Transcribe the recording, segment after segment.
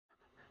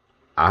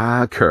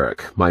Ah,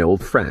 Kirk, my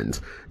old friend.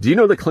 Do you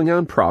know the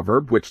Klingon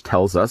proverb which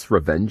tells us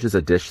revenge is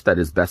a dish that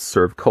is best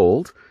served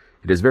cold?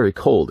 It is very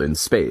cold in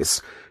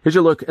space. Here's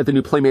your look at the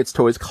new Playmates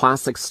Toys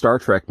classic Star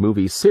Trek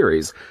movie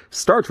series,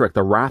 Star Trek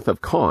The Wrath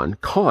of Khan,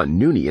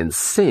 Noonien, and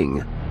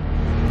Singh.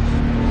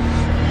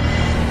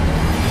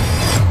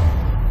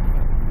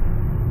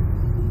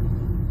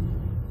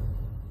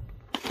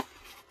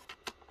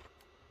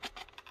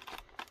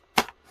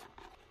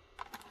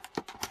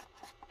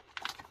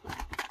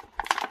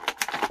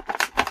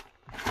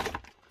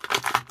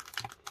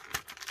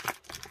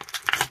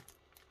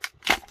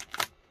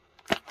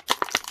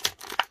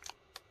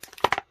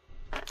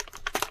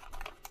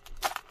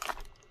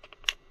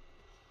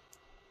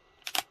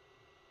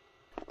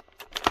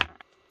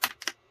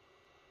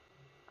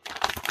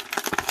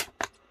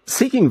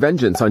 Seeking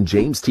vengeance on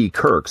James T.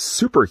 Kirk's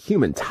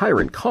superhuman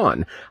tyrant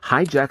Khan,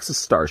 hijacks a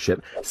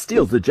starship,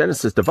 steals the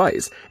Genesis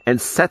device, and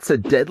sets a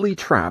deadly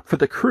trap for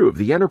the crew of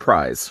the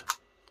Enterprise.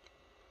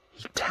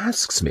 He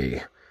tasks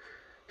me,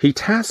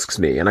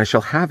 and I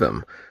shall have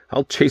him.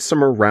 I'll chase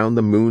him around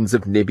the moons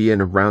of Nibia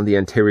and around the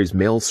Antares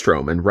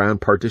maelstrom and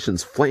round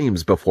Partition's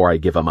flames before I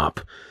give him up.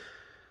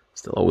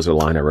 Still always a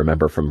line I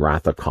remember from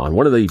Wrath of Khan,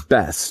 one of the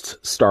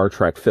best Star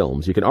Trek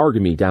films. You can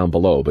argue me down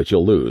below, but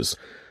you'll lose.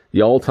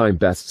 The all-time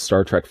best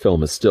Star Trek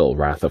film is still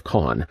Wrath of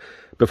Khan.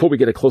 Before we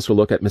get a closer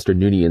look at Mr.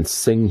 Noonien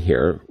Singh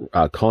here,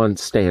 Khan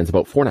stands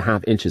about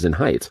 4.5 inches in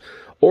height,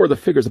 or the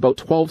figure's about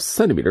 12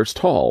 centimeters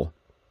tall.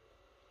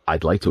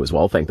 I'd like to as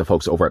well thank the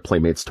folks over at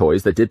Playmates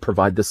Toys that did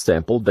provide the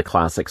sample of the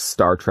classic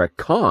Star Trek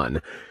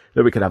Khan,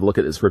 that we could have a look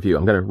at this review.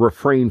 I'm going to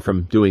refrain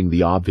from doing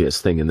the obvious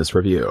thing in this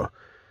review.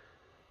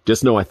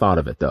 Just know I thought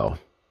of it, though.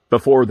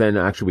 Before then,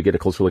 actually, we get a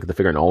closer look at the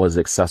figure and all his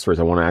accessories,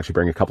 I want to actually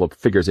bring a couple of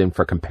figures in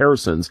for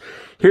comparisons.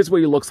 Here's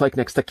what he looks like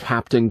next to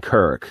Captain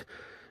Kirk.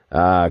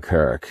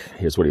 Kirk.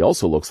 Here's what he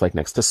also looks like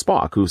next to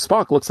Spock, who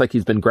Spock looks like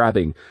he's been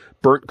grabbing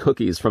burnt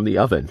cookies from the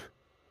oven.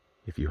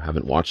 If you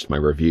haven't watched my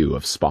review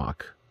of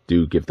Spock,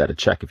 do give that a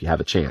check if you have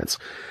a chance.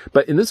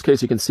 But in this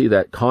case, you can see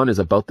that Khan is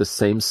about the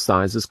same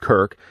size as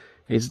Kirk.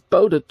 He's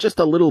about just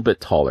a little bit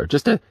taller,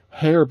 just a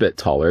hair bit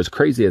taller, as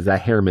crazy as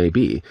that hair may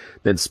be,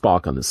 than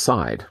Spock on the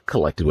side.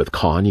 Collected with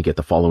Khan, you get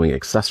the following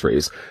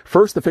accessories.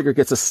 First, the figure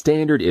gets a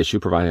standard issue,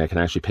 providing I can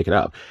actually pick it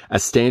up, a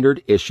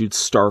standard issued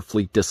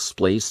Starfleet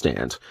display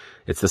stand.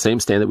 It's the same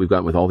stand that we've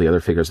gotten with all the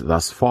other figures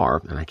thus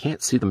far, and I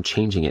can't see them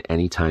changing it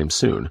anytime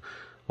soon.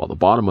 While the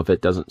bottom of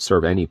it doesn't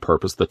serve any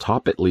purpose, the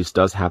top at least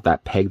does have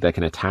that peg that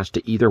can attach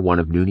to either one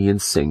of Noonien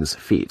Singh's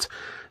feet.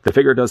 The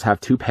figure does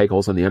have 2 peg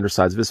holes on the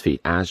undersides of his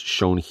feet, as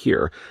shown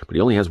here, but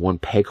he only has 1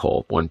 peg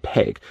hole, 1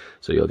 peg,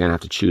 so you're going to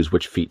have to choose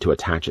which feet to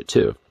attach it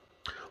to.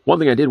 One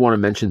thing I did want to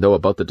mention, though,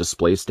 about the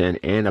display stand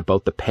and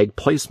about the peg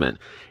placement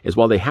is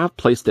while they have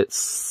placed it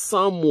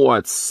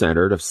somewhat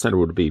centered, if center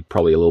would be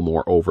probably a little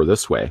more over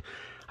this way,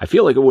 I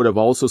feel like it would have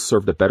also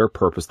served a better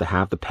purpose to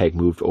have the peg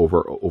moved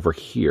over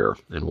here.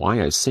 And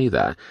why I say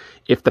that,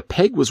 if the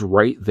peg was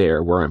right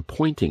there where I'm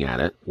pointing at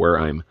it,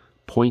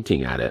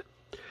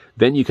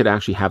 then you could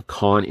actually have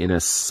Khan in a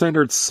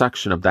centered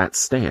section of that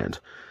stand.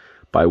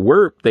 By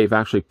where they've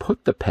actually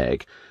put the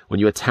peg, when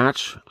you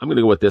attach, I'm going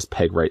to go with this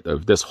peg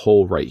this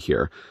hole right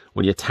here.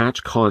 When you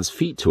attach Khan's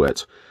feet to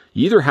it,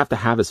 you either have to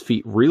have his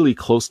feet really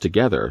close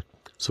together,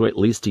 so at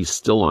least he's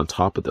still on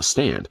top of the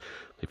stand.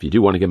 If you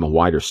do want to give him a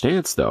wider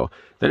stance, though,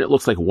 then it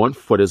looks like one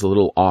foot is a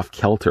little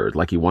off-kiltered,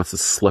 like he wants to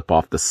slip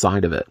off the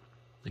side of it.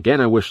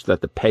 Again, I wish that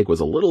the peg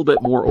was a little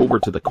bit more over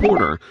to the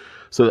corner,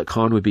 so that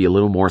Khan would be a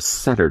little more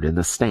centered in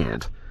the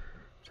stand.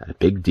 Is that a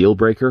big deal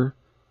breaker?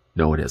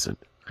 No, it isn't.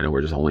 I know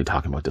we're just only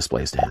talking about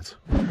display stands.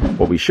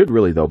 What we should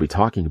really, though, be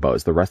talking about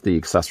is the rest of the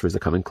accessories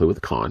that come included with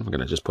the Khan. I'm going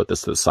to just put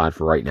this to the side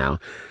for right now.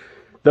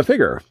 The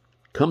figure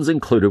comes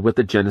included with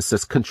the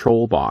Genesis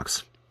control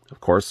box. Of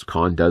course,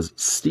 Khan does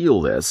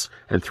steal this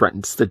and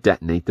threatens to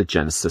detonate the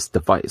Genesis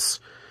device.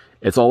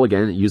 It's all,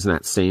 again, using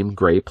that same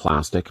gray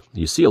plastic.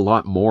 You see a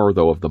lot more,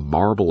 though, of the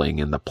marbling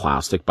in the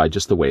plastic by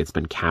just the way it's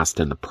been cast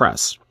in the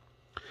press.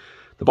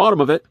 The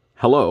bottom of it,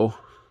 hello,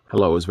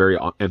 is very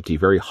empty,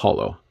 very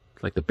hollow,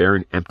 like the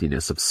barren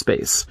emptiness of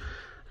space.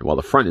 And while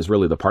the front is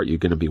really the part you're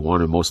going to be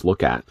wanting to most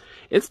look at,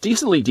 it's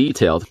decently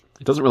detailed.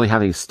 It doesn't really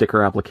have any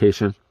sticker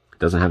application. It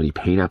doesn't have any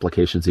paint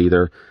applications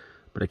either.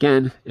 But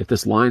again, if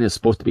this line is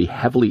supposed to be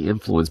heavily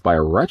influenced by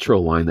a retro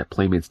line that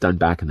Playmates done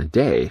back in the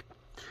day,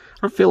 I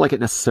don't feel like it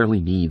necessarily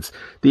needs.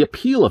 The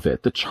appeal of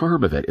it, the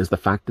charm of it, is the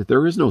fact that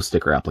there is no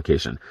sticker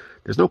application.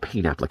 There's no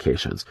paint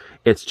applications.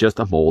 It's just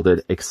a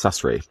molded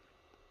accessory.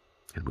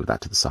 And move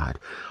that to the side.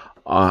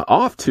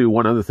 Off to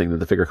one other thing that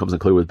the figure comes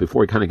included with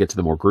before we kind of get to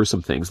the more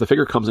gruesome things. The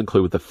figure comes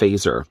included with the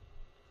phaser.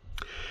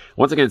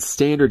 Once again,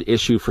 standard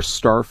issue for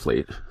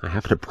Starfleet. I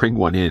happen to bring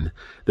one in.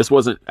 This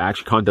wasn't,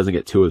 actually, Khan doesn't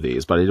get 2 of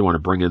these, but I didn't want to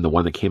bring in the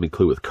one that came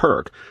included with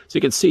Kirk. So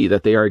you can see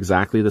that they are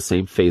exactly the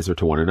same phaser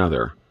to one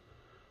another.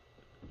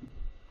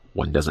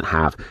 One doesn't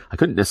have, I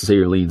couldn't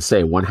necessarily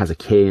say one has a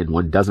K and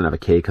one doesn't have a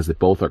K because they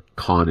both are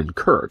Khan and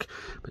Kirk.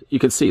 But you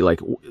can see,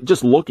 like,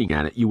 just looking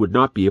at it, you would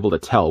not be able to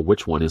tell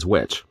which one is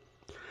which.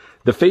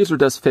 The phaser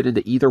does fit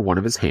into either one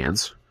of his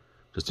hands,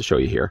 just to show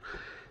you here.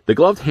 The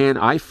gloved hand,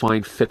 I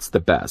find, fits the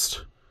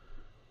best.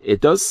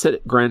 It does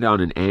sit grand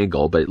on an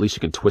angle, but at least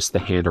you can twist the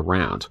hand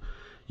around.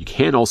 You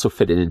can also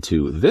fit it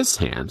into this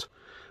hand,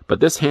 but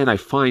this hand, I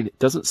find,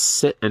 doesn't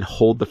sit and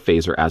hold the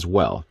phaser as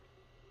well.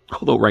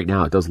 Although right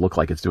now it does look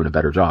like it's doing a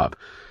better job.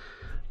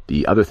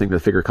 The other thing the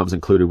figure comes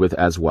included with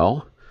as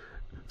well,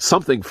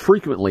 something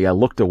frequently I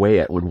looked away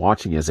at when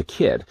watching as a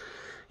kid.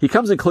 He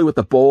comes included with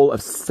a bowl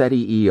of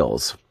seti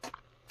eels.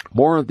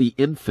 More of the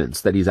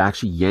infants that he's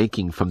actually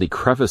yanking from the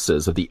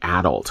crevices of the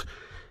adult.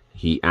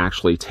 He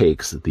actually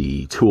takes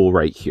the tool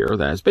right here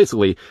that is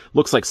basically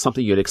looks like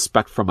something you'd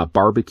expect from a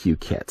barbecue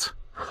kit.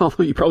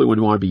 Although you probably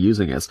wouldn't want to be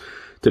using this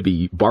to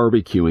be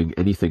barbecuing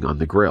anything on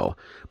the grill.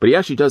 But he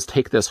actually does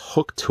take this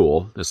hook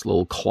tool, this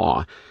little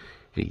claw,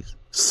 and he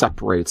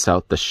separates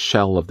out the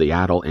shell of the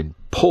adult and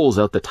pulls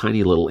out the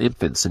tiny little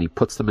infants, and he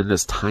puts them in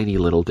this tiny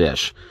little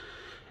dish.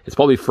 It's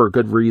probably for a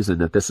good reason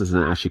that this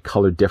isn't actually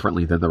colored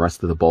differently than the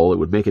rest of the bowl. It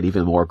would make it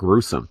even more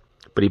gruesome.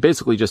 But he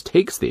basically just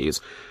takes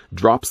these,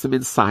 drops them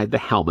inside the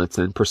helmets,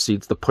 and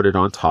proceeds to put it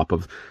on top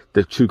of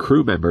the 2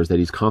 crew members that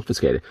he's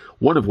confiscated,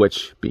 one of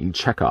which being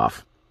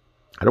Chekhov.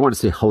 I don't want to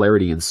say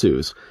hilarity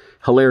ensues.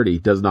 Hilarity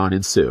does not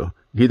ensue,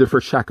 neither for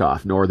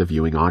Chekhov nor the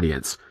viewing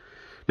audience.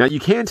 Now, you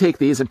can take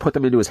these and put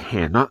them into his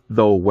hand, not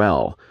though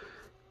well.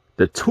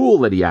 The tool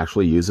that he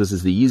actually uses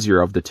is the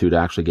easier of the two to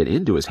actually get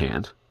into his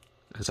hand,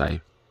 as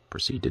I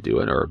proceed to do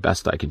it, or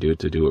best I can do it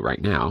to do it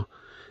right now.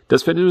 It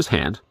does fit into his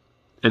hand.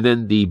 And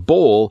then the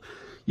bowl,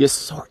 you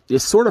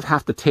sort of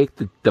have to take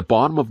the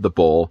bottom of the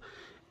bowl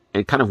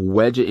and kind of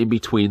wedge it in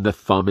between the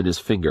thumb and his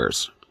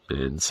fingers.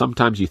 And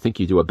sometimes you think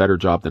you do a better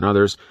job than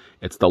others.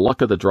 It's the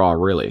luck of the draw,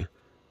 really.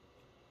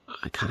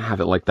 I kind of have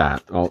it like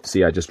that. Oh,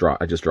 see, I just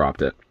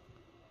dropped it.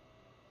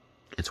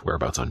 Its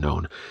whereabouts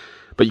unknown.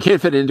 But you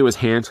can't fit it into his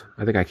hand.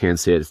 I think I can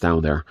see it. It's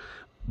down there.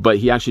 But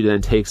he actually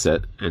then takes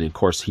it, and of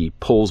course he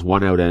pulls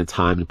one out at a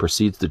time and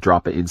proceeds to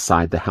drop it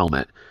inside the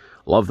helmet.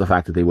 Love the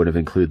fact that they would have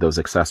included those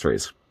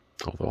accessories.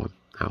 Although I'm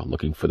now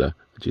looking for the...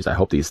 Geez, I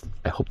hope these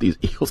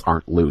eels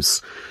aren't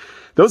loose.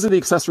 Those are the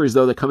accessories,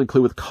 though, that come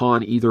included with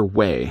Khan either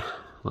way.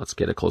 Let's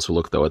get a closer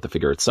look, though, at the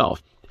figure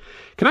itself.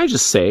 Can I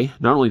just say,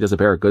 not only does it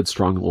bear a good,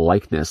 strong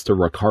likeness to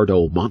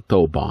Ricardo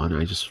Montalban,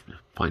 I just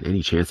find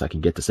any chance I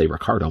can get to say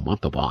Ricardo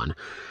Montalban,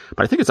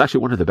 but I think it's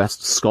actually one of the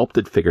best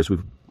sculpted figures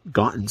we've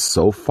gotten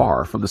so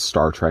far from the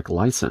Star Trek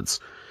license.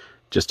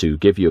 Just to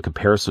give you a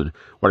comparison,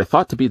 what I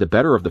thought to be the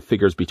better of the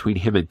figures between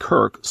him and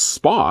Kirk,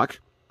 Spock,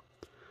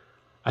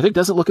 I think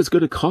doesn't look as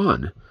good as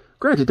Khan.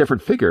 Granted,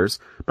 different figures,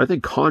 but I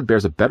think Khan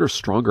bears a better,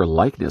 stronger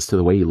likeness to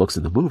the way he looks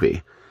in the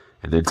movie.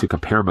 And then to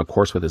compare him, of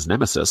course, with his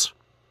nemesis.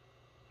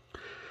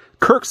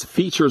 Kirk's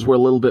features were a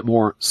little bit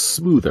more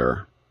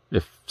smoother,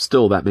 if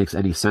still that makes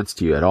any sense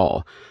to you at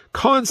all.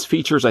 Khan's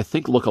features, I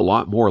think, look a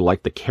lot more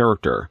like the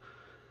character.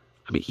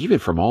 I mean, even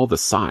from all the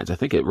sides, I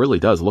think it really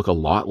does look a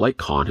lot like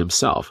Khan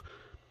himself.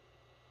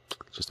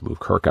 Just to move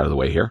Kirk out of the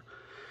way here.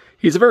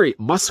 He's a very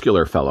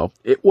muscular fellow.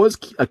 It was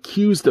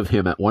accused of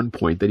him at one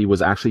point that he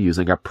was actually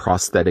using a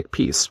prosthetic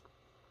piece.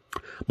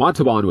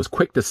 Montalban was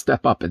quick to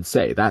step up and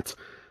say that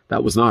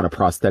was not a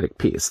prosthetic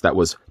piece. That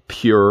was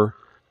pure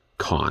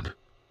Khan.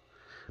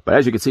 But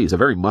as you can see, he's a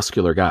very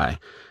muscular guy.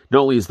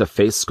 Not only is the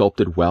face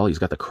sculpted well, he's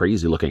got the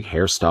crazy-looking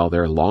hairstyle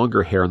there,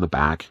 longer hair on the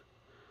back.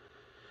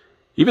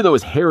 Even though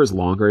his hair is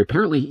longer,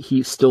 apparently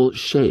he still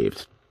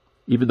shaved.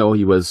 Even though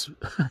he was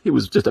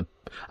just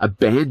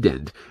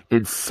abandoned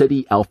in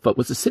City Alpha.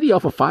 Was it City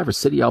Alpha 5 or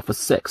City Alpha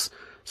 6?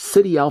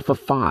 City Alpha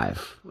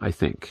 5, I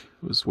think,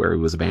 was where he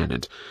was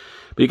abandoned.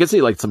 But you can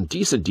see like some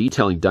decent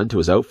detailing done to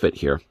his outfit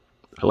here.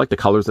 I like the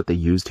colors that they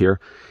used here.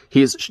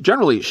 He is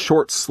generally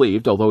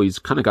short-sleeved, although he's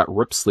kind of got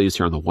ripped sleeves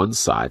here on the one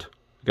side.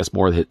 I guess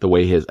more the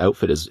way his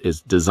outfit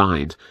is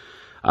designed.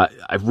 I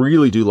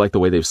really do like the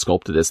way they've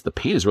sculpted this. The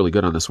paint is really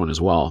good on this one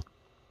as well.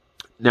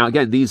 Now,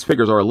 again, these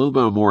figures are a little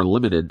bit more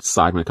limited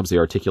side when it comes to the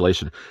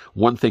articulation.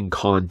 One thing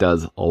Khan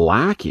does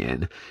lack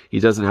in,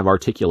 he doesn't have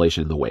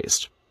articulation in the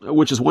waist,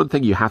 which is one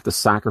thing you have to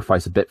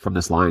sacrifice a bit from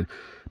this line.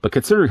 But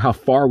considering how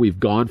far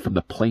we've gone from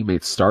the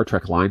Playmates Star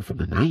Trek line from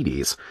the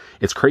 90s,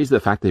 it's crazy the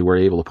fact they were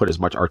able to put as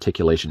much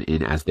articulation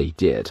in as they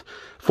did.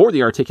 For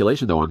the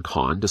articulation, though, on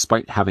Khan,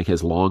 despite having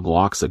his long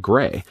locks of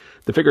gray,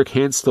 the figure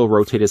can still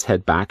rotate his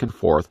head back and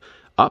forth,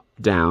 up,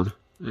 down,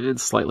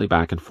 and slightly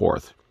back and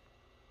forth.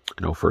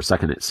 I know for a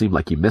second it seemed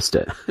like he missed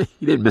it.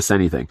 He didn't miss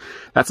anything.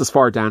 That's as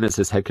far down as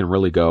his head can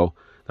really go.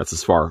 That's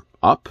as far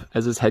up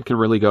as his head can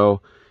really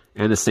go.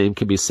 And the same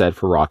can be said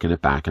for rocking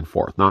it back and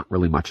forth. Not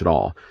really much at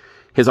all.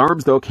 His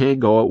arms, though, can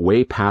go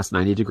way past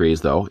 90 degrees,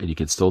 though, and you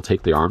can still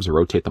take the arms and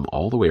rotate them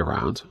all the way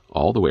around.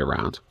 All the way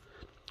around.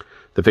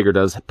 The figure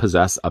does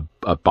possess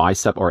a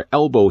bicep or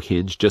elbow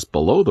hinge just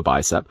below the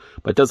bicep,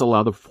 but does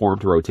allow the form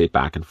to rotate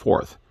back and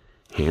forth.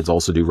 Hands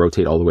also do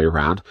rotate all the way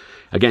around.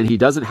 Again, he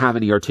doesn't have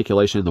any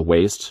articulation in the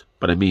waist,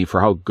 but I mean, for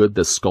how good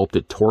the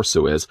sculpted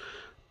torso is,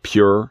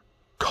 pure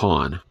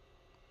Khan.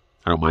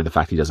 I don't mind the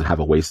fact he doesn't have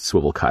a waist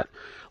swivel cut.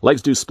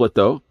 Legs do split,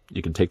 though.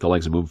 You can take the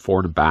legs and move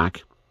forward and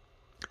back.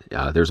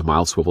 There's a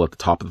mild swivel at the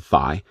top of the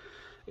thigh.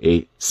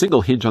 a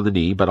single hinge on the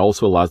knee, but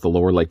also allows the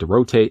lower leg to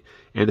rotate,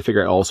 and the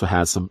figure also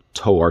has some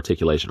toe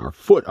articulation or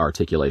foot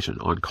articulation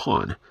on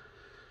Con.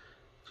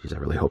 Jeez, I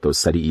really hope those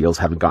SETI eels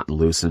haven't gotten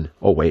loose. And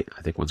oh wait,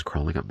 I think one's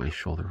crawling up my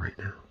shoulder right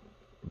now.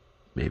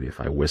 Maybe if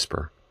I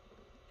whisper,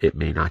 it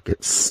may not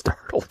get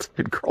startled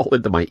and crawl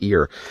into my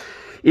ear.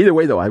 Either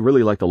way, though, I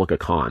really like the look of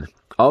Con.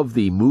 Of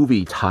the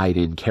movie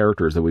tied-in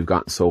characters that we've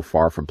gotten so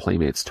far from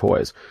Playmates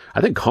toys,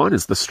 I think Con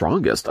is the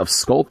strongest of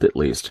sculpt, at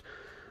least.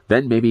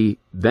 Then maybe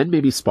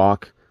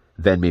Spock,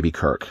 then maybe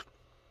Kirk.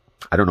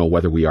 I don't know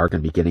whether we are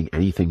going to be getting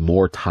anything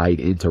more tied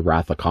into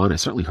Wrath of Khan. I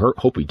certainly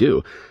hope we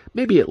do.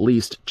 Maybe at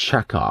least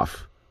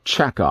Chekhov,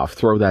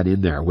 throw that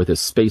in there with his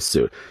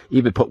spacesuit.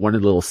 Even put one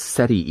of the little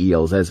SETI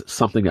eels as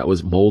something that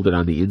was molded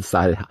on the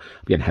inside. I'm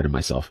getting ahead of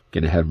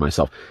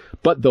myself.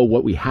 But though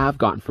what we have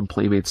gotten from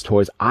Playmates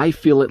toys, I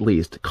feel at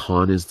least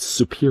Khan is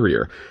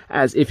superior.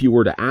 As if you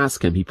were to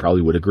ask him, he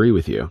probably would agree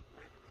with you.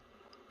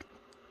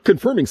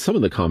 Confirming some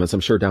of the comments, I'm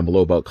sure, down below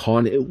about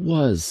Khan, it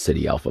was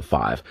City Alpha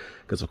 5.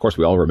 Because, of course,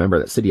 we all remember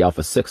that City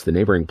Alpha 6, the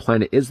neighboring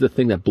planet, is the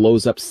thing that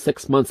blows up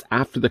 6 months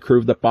after the crew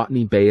of the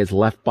Botany Bay is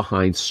left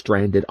behind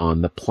stranded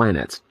on the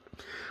planet.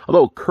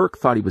 Although Kirk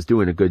thought he was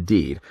doing a good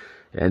deed,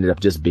 it ended up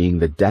just being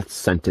the death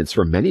sentence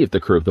for many of the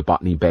crew of the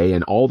Botany Bay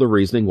and all the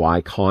reasoning why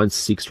Khan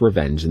seeks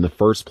revenge in the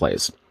first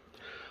place.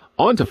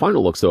 On to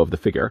final looks, though, of the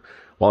figure.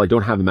 While I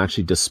don't have them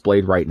actually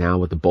displayed right now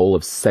with the bowl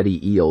of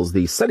SETI eels,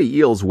 the SETI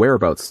eels'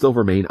 whereabouts still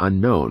remain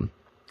unknown.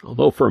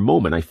 Although for a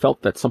moment I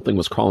felt that something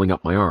was crawling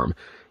up my arm.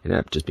 It ended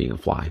up just being a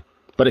fly.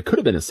 But it could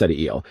have been a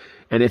SETI eel.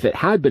 And if it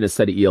had been a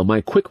SETI eel, my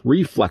quick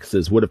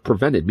reflexes would have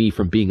prevented me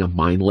from being a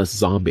mindless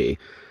zombie.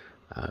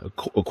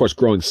 Of course,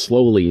 growing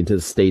slowly into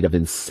the state of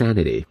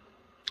insanity.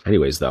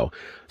 Anyways, though,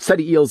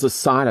 SETI eels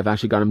aside, I've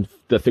actually got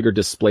the figure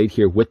displayed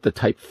here with the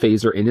type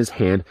phaser in his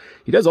hand.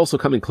 He does also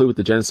come included with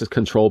the Genesis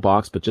control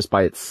box, but just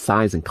by its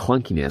size and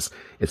clunkiness,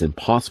 it's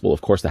impossible,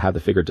 of course, to have the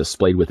figure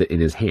displayed with it in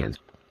his hand.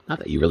 Not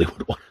that you really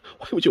would want.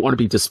 Why would you want to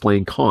be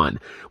displaying Khan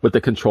with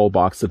the control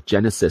box of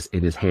Genesis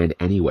in his hand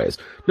anyways?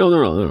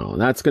 No.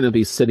 That's going to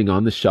be sitting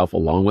on the shelf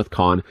along with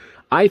Khan.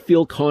 I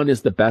feel Khan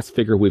is the best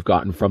figure we've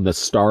gotten from the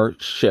Star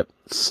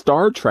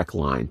Trek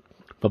line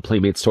of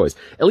Playmates toys.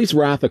 At least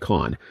Wrath of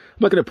Khan. I'm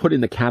not going to put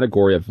in the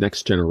category of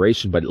Next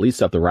Generation, but at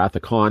least of the Wrath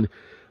of Khan,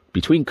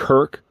 between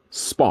Kirk,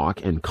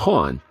 Spock, and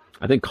Khan,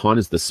 I think Khan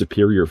is the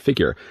superior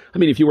figure. I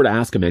mean, if you were to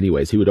ask him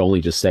anyways, he would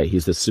only just say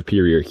he's the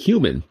superior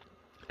human.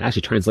 It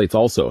actually translates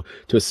also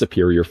to a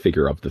superior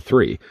figure of the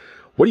three.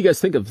 What do you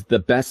guys think of the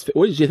best?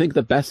 What did you think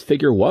the best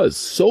figure was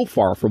so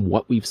far from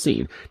what we've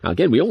seen? Now,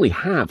 again, we only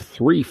have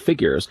 3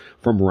 figures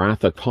from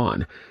Wrath of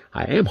Khan.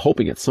 I am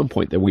hoping at some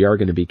point that we are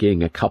going to be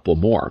getting a couple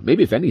more.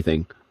 Maybe, if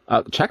anything,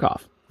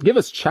 Chekhov. Give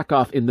us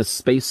Chekhov in the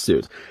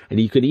spacesuit. And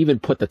you can even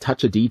put the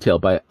touch of detail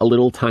by a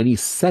little tiny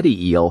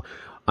SETI eel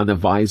on the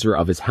visor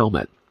of his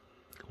helmet.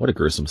 What a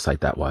gruesome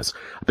sight that was.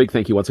 A big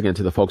thank you once again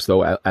to the folks,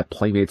 though, at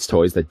Playmates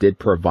Toys that did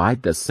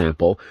provide this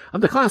sample of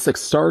the classic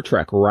Star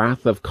Trek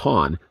Wrath of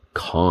Khan.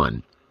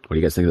 What do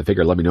you guys think of the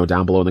figure? Let me know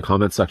down below in the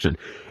comments section.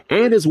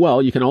 And as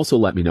well, you can also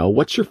let me know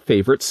what's your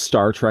favorite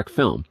Star Trek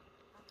film.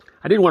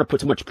 I didn't want to put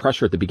too much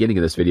pressure at the beginning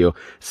of this video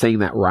saying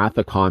that Wrath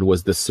of Khan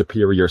was the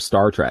superior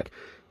Star Trek.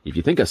 If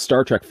you think a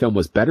Star Trek film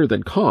was better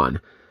than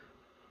Khan,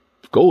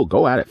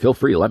 go at it. Feel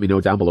free to let me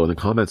know down below in the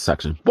comments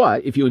section.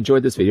 But if you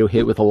enjoyed this video,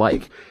 hit it with a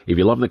like. If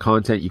you love the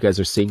content you guys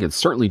are seeing and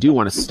certainly do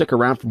want to stick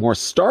around for more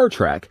Star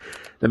Trek,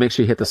 then make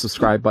sure you hit the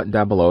subscribe button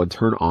down below and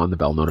turn on the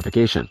bell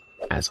notification.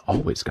 As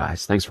always,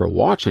 guys, thanks for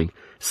watching.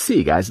 See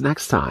you guys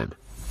next time.